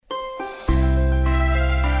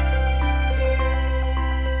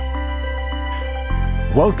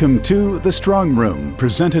Welcome to The Strong Room,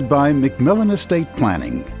 presented by MacMillan Estate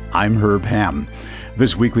Planning. I'm Herb Ham.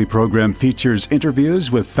 This weekly program features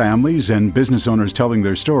interviews with families and business owners telling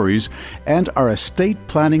their stories, and our estate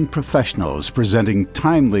planning professionals presenting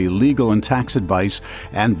timely legal and tax advice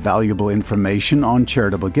and valuable information on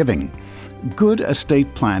charitable giving. Good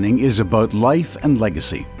estate planning is about life and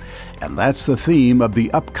legacy. And that's the theme of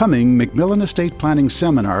the upcoming MacMillan Estate Planning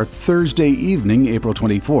Seminar Thursday evening, April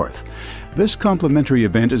 24th. This complimentary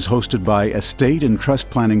event is hosted by estate and trust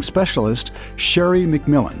planning specialist Sherry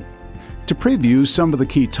MacMillan. To preview some of the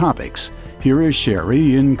key topics, here is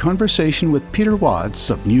Sherry in conversation with Peter Watts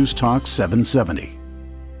of News Talk 770.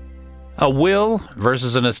 A will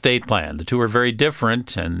versus an estate plan. The two are very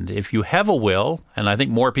different, and if you have a will, and I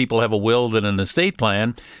think more people have a will than an estate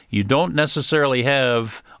plan, you don't necessarily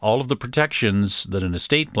have all of the protections that an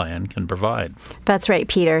estate plan can provide. That's right,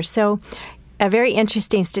 Peter. So a very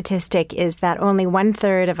interesting statistic is that only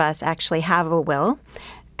 1/3 of us actually have a will,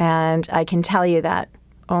 and I can tell you that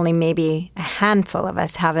only maybe a handful of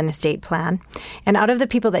us have an estate plan. And out of the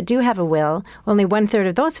people that do have a will, only 1/3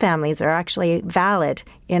 of those families are actually valid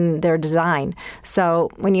in their design. So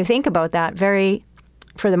when you think about that,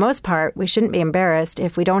 for the most part, we shouldn't be embarrassed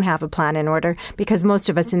if we don't have a plan in order, because most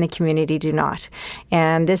of us in the community do not.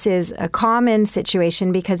 And this is a common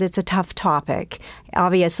situation because it's a tough topic.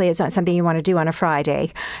 Obviously, it's not something you want to do on a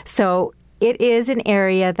Friday. So it is an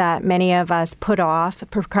area that many of us put off,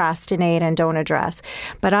 procrastinate, and don't address.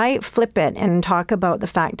 But I flip it and talk about the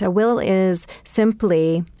fact a will is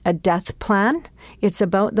simply a death plan. It's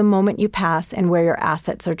about the moment you pass and where your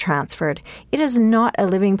assets are transferred. It is not a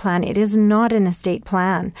living plan. It is not an estate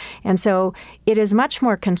plan. And so it is much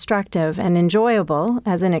more constructive and enjoyable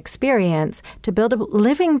as an experience to build a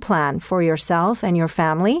living plan for yourself and your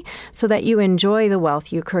family so that you enjoy the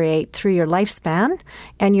wealth you create through your lifespan,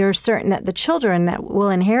 and you're certain that the children that will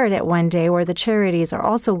inherit it one day, or the charities, are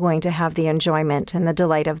also going to have the enjoyment and the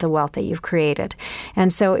delight of the wealth that you've created.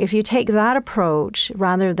 And so if you take that approach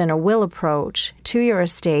rather than a will approach to your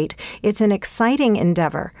estate, it's an exciting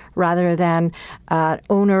endeavor rather than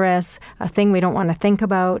onerous, a thing we don't want to think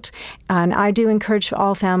about. And I do encourage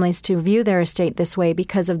all families to view their estate this way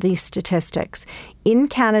because of these statistics. In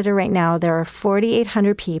Canada right now, there are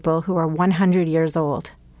 4,800 people who are 100 years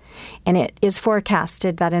old. And it is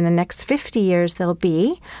forecasted that in the next 50 years, there'll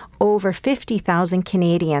be over 50,000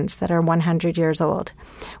 Canadians that are 100 years old.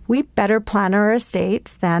 We better plan our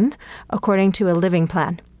estates then according to a living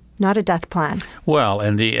plan, not a death plan. Well,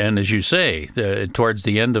 and as you say, towards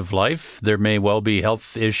the end of life, there may well be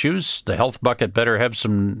health issues. The health bucket better have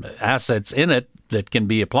some assets in it that can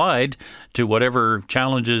be applied to whatever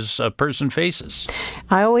challenges a person faces.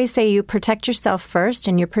 I always say you protect yourself first,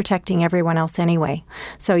 and you're protecting everyone else anyway.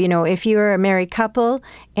 So, if you're a married couple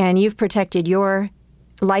and you've protected your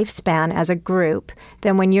lifespan as a group,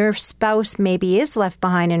 then when your spouse maybe is left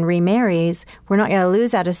behind and remarries, we're not going to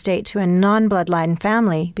lose that estate to a non-bloodline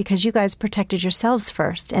family because you guys protected yourselves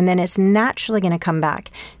first, and then it's naturally going to come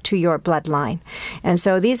back to your bloodline. And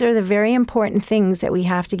so these are the very important things that we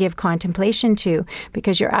have to give contemplation to,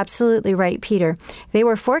 because you're absolutely right, Peter. They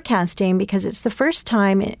were forecasting, because it's the first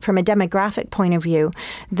time from a demographic point of view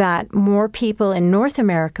that more people in North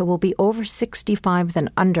America will be over 65 than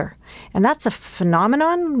under. And that's a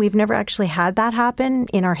phenomenon. We've never actually had that happen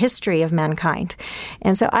in our history of mankind.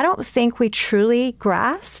 And so I don't think we truly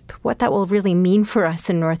grasp what that will really mean for us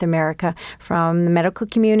in North America, from the medical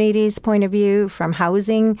community's point of view, from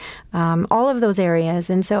housing, all of those areas.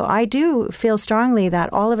 And so I do feel strongly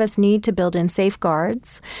that all of us need to build in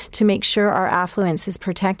safeguards to make sure our affluence is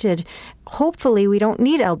protected. Hopefully we don't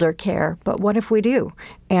need elder care, but what if we do?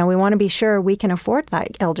 And we want to be sure we can afford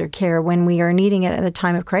that elder care when we are needing it at the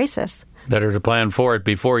time of crisis. Better to plan for it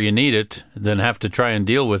before you need it than have to try and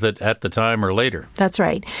deal with it at the time or later. That's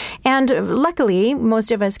right. And luckily,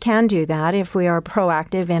 most of us can do that if we are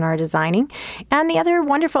proactive in our designing. And the other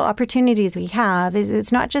wonderful opportunities we have is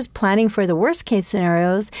it's not just planning for the worst case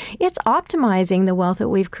scenarios, it's optimizing the wealth that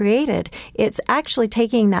we've created. It's actually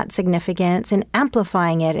taking that significance and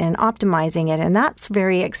amplifying it and optimizing it. And that's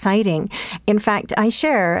very exciting. In fact, I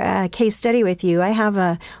share a case study with you. I have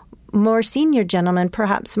a more senior gentleman,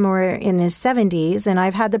 perhaps more in his 70s, and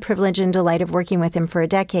I've had the privilege and delight of working with him for a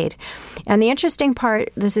decade. And the interesting part,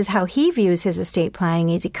 this is how he views his estate planning,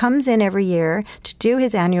 is he comes in every year to do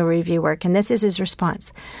his annual review work, and this is his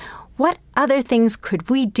response. what other things could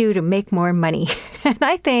we do to make more money? And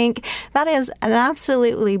I think that is an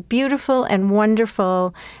absolutely beautiful and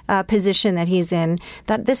wonderful position that he's in,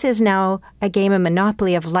 that this is now a game of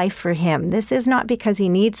monopoly of life for him. This is not because he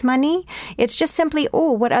needs money. It's just simply,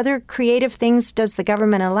 what other creative things does the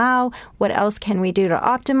government allow? What else can we do to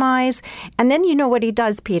optimize? And then you know what he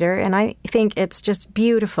does, Peter, and I think it's just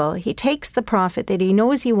beautiful. He takes the profit that he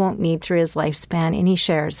knows he won't need through his lifespan and he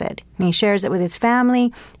shares it. And he shares it with his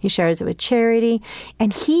family, he shares it with charity,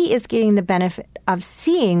 and he is getting the benefit of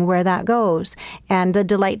seeing where that goes and the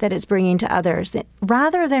delight that it's bringing to others.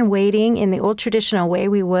 Rather than waiting in the old traditional way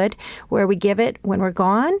we would, where we give it when we're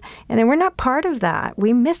gone, and then we're not part of that.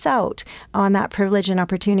 We miss out on that privilege and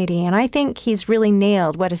opportunity. And I think he's really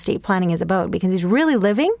nailed what estate planning is about, because he's really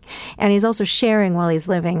living and he's also sharing while he's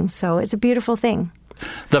living. So it's a beautiful thing.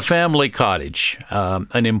 The family cottage,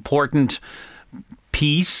 an important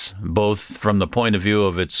piece, both from the point of view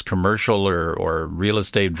of its commercial or real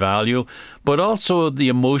estate value, but also the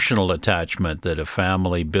emotional attachment that a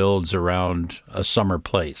family builds around a summer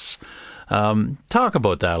place. Talk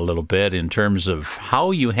about that a little bit in terms of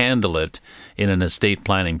how you handle it in an estate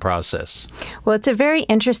planning process. Well, it's a very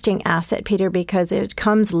interesting asset, Peter, because it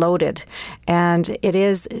comes loaded. And it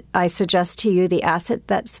is, I suggest to you, the asset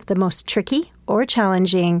that's the most tricky or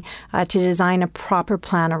challenging to design a proper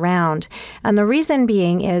plan around. And the reason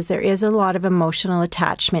being is there is a lot of emotional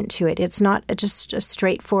attachment to it. It's not just a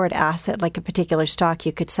straightforward asset like a particular stock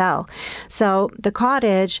you could sell. So the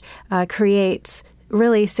cottage creates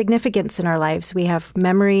really significance in our lives. We have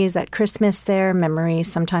memories at Christmas there, memories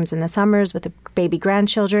sometimes in the summers with the baby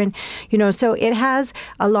grandchildren, so it has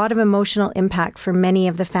a lot of emotional impact for many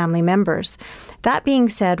of the family members. That being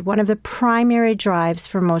said, one of the primary drives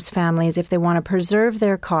for most families, if they want to preserve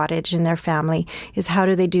their cottage and their family, is how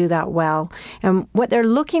do they do that well? And what they're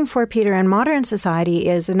looking for, Peter, in modern society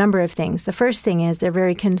is a number of things. The first thing is they're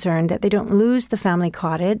very concerned that they don't lose the family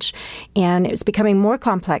cottage, and it's becoming more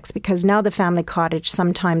complex because now the family cottage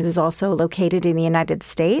sometimes is also located in the United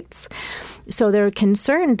States. So they're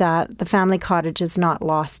concerned that the family cottage is not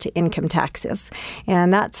lost to income taxes.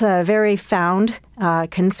 And that's a very found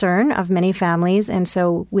concern of many families. And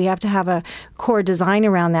so we have to have a core design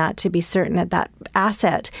around that to be certain that that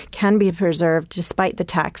asset can be preserved despite the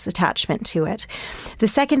tax attachment to it. The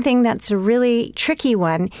second thing that's a really tricky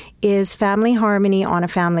one is family harmony on a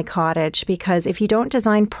family cottage, because if you don't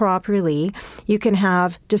design properly, you can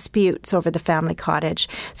have disputes over the family cottage.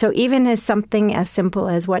 So even as something as simple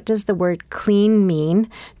as what does the word clean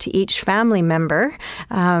mean to each family member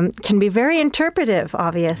can be very interpretive,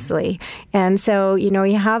 obviously. And so,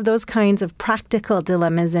 you have those kinds of practical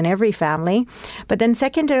dilemmas in every family. But then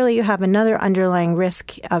secondarily, you have another underlying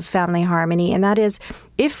risk of family harmony, and that is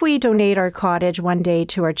if we donate our cottage one day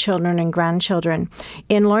to our children and grandchildren,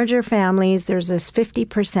 in larger families, there's this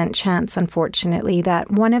 50% chance, unfortunately,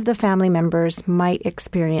 that one of the family members might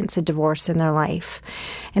experience a divorce in their life.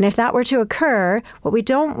 And if that were to occur, what we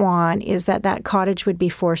don't want is that that cottage would be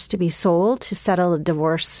forced to be sold to settle a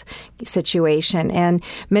divorce situation. And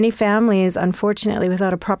many families, unfortunately,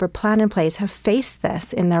 without a proper plan in place, have faced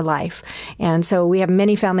this in their life. And so we have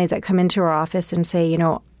many families that come into our office and say,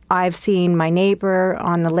 I've seen my neighbor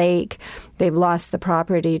on the lake. They've lost the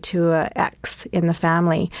property to an ex in the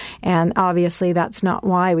family. And obviously, that's not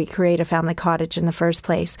why we create a family cottage in the first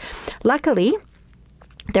place. Luckily,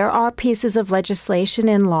 there are pieces of legislation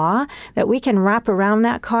in law that we can wrap around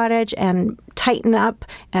that cottage and tighten up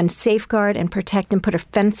and safeguard and protect and put a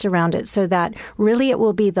fence around it so that really it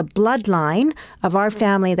will be the bloodline of our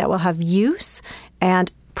family that will have use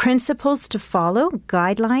and principles to follow,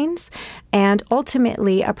 guidelines, and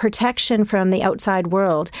ultimately a protection from the outside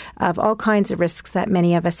world of all kinds of risks that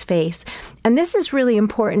many of us face. And this is really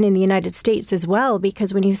important in the United States as well,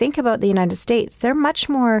 because when you think about the United States, they're much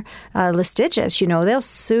more litigious. They'll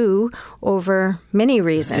sue over many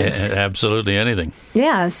reasons. Yeah, absolutely anything.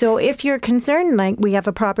 Yeah. So if you're concerned, like we have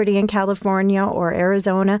a property in California or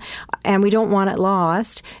Arizona, and we don't want it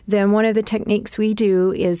lost, then one of the techniques we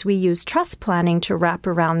do is we use trust planning to wrap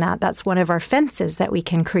around that. That's one of our fences that we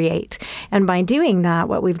can create. And by doing that,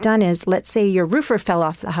 what we've done is, let's say your roofer fell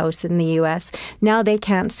off the house in the U.S. Now they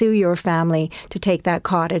can't sue your family to take that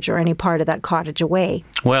cottage or any part of that cottage away.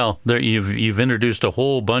 Well, you've introduced a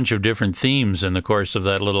whole bunch of different themes in the course of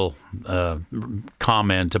that little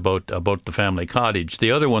comment about the family cottage.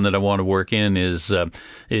 The other one that I want to work in is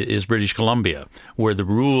British Columbia, where the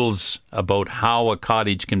rules about how a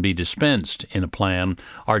cottage can be dispensed in a plan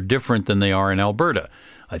are different than they are in Alberta.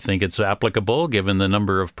 I think it's applicable given the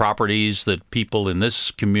number of properties that people in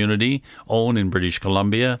this community own in British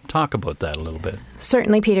Columbia. Talk about that a little bit.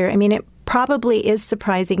 Certainly, Peter. I mean, it probably is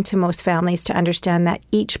surprising to most families to understand that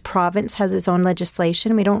each province has its own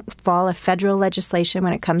legislation. We don't follow federal legislation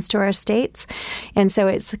when it comes to our states. And so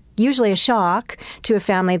it's usually a shock to a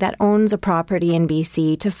family that owns a property in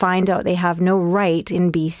BC to find out they have no right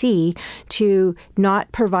in BC to not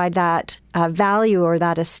provide that value or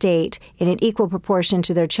that estate in an equal proportion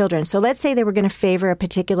to their children. So let's say they were going to favor a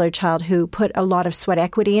particular child who put a lot of sweat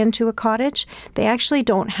equity into a cottage. They actually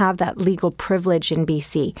don't have that legal privilege in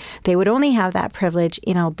BC. They would only have that privilege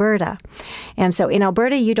in Alberta. And so in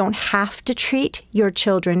Alberta, you don't have to treat your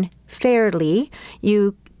children fairly.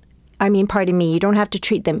 You don't have to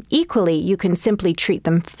treat them equally. You can simply treat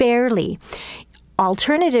them fairly.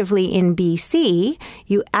 Alternatively, in BC,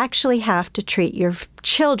 you actually have to treat your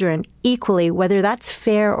children equally, whether that's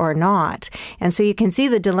fair or not. And so you can see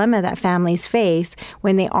the dilemma that families face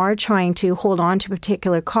when they are trying to hold on to a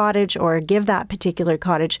particular cottage or give that particular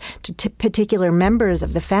cottage to particular members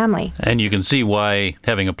of the family. And you can see why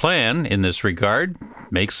having a plan in this regard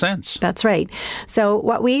makes sense. That's right. So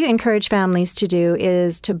what we encourage families to do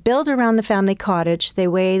is to build around the family cottage the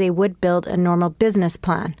way they would build a normal business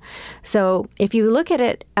plan. So if you look at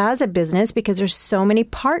it as a business, because there's so many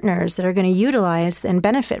partners that are going to utilize and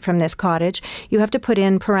benefit from this cottage, you have to put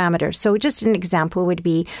in parameters. So just an example would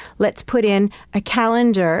be, let's put in a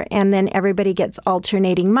calendar and then everybody gets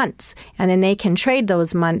alternating months. And then they can trade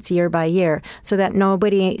those months year by year so that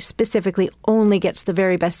nobody specifically only gets the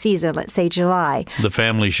very best season, let's say July. The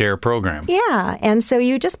family share program. Yeah. And so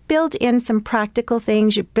you just build in some practical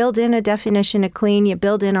things. You build in a definition of clean. You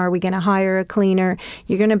build in, are we going to hire a cleaner?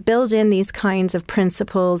 You're going to build in these kinds of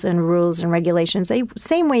principles and rules and regulations, the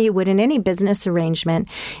same way you would in any business arrangement.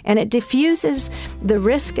 And it diffuses the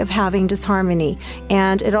risk of having disharmony.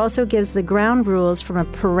 And it also gives the ground rules from a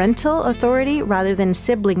parental authority rather than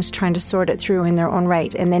siblings trying to sort it through in their own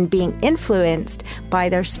right and then being influenced by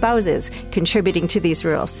their spouses contributing to these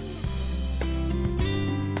rules.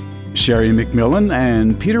 Sherry MacMillan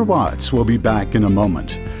and Peter Watts will be back in a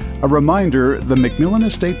moment. A reminder, the MacMillan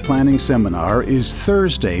Estate Planning Seminar is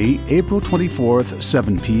Thursday, April 24th,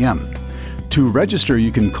 7 p.m. To register,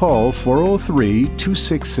 you can call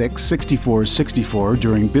 403-266-6464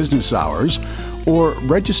 during business hours or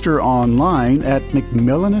register online at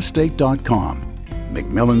macmillanestate.com.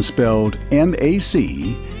 MacMillan spelled MacMillan.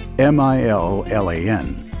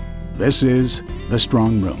 This is The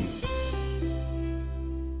Strong Room.